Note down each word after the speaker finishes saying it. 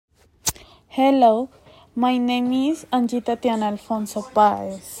Hello, my name is Tatiana Alfonso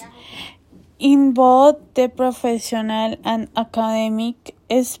Paez. In both the professional and academic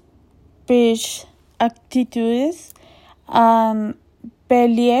speech attitudes and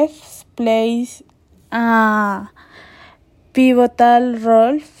beliefs plays a pivotal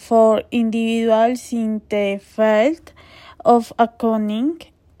role for individuals in the field of accounting.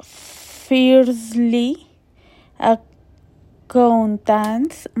 Fiercely,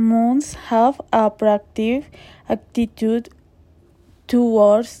 accountants must have a proactive attitude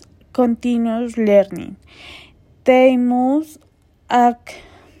towards continuous learning. They must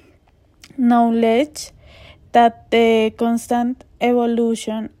acknowledge that the constant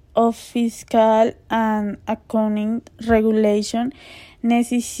evolution of fiscal and accounting regulation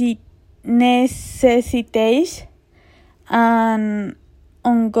necessitates an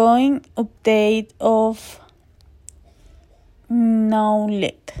ongoing update of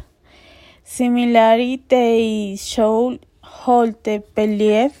knowledge. Similarly, they should hold the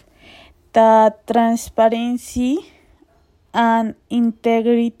belief that transparency and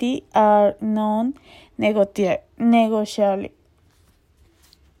integrity are non-negotiable.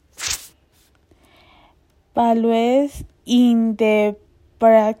 Values in the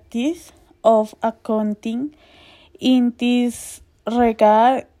practice of accounting. In this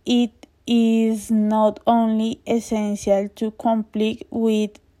regard, it is not only essential to comply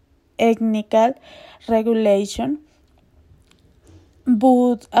with technical regulation,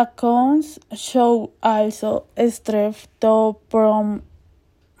 but accounts should also strive to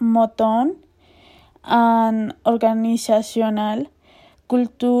promote an organizational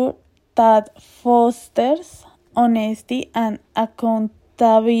culture that fosters honesty and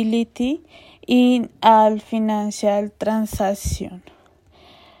accountability in all financial transactions.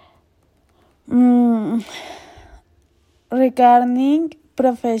 Regarding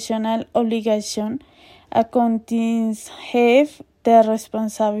professional obligation, accountants have the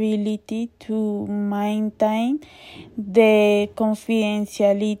responsibility to maintain the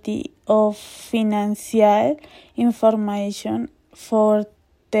confidentiality of financial information for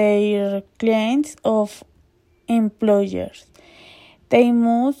their clients of employers. They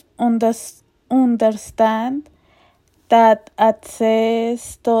must understand that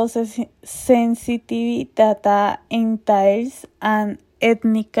access to sensitive data entails an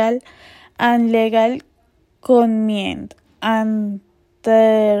ethical and legal commitment, and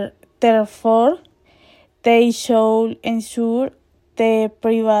therefore they should ensure the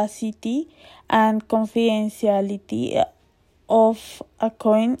privacy and confidentiality of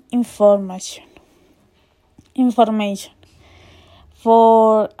account information.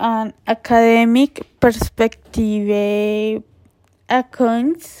 For an academic perspective,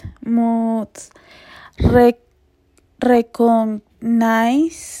 accounts must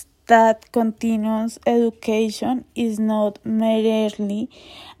recognize that continuous education is not merely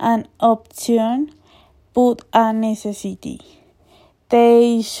an option but a necessity.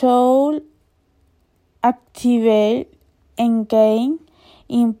 They should actively engage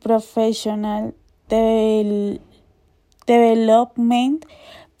in professional development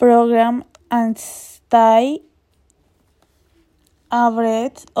program and stay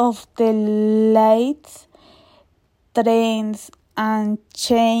abreast of the latest trends and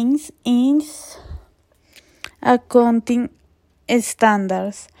changes in accounting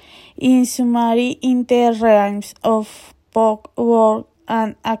standards. In summary, in the realms of both work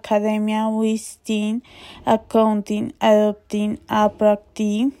and academia within accounting, adopting a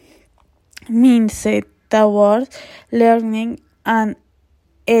proactive mindset towards learning and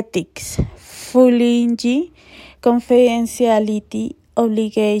ethics, fulfilling confidentiality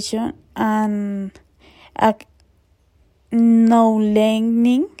obligation, and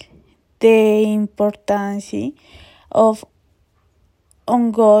acknowledging the importance of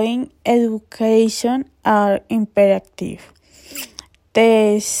ongoing education are imperative.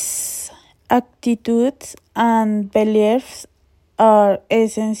 These attitudes and beliefs are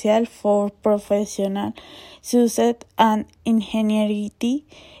essential for professional success and ingenuity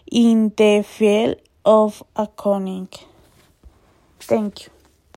in the field of accounting. Thank you.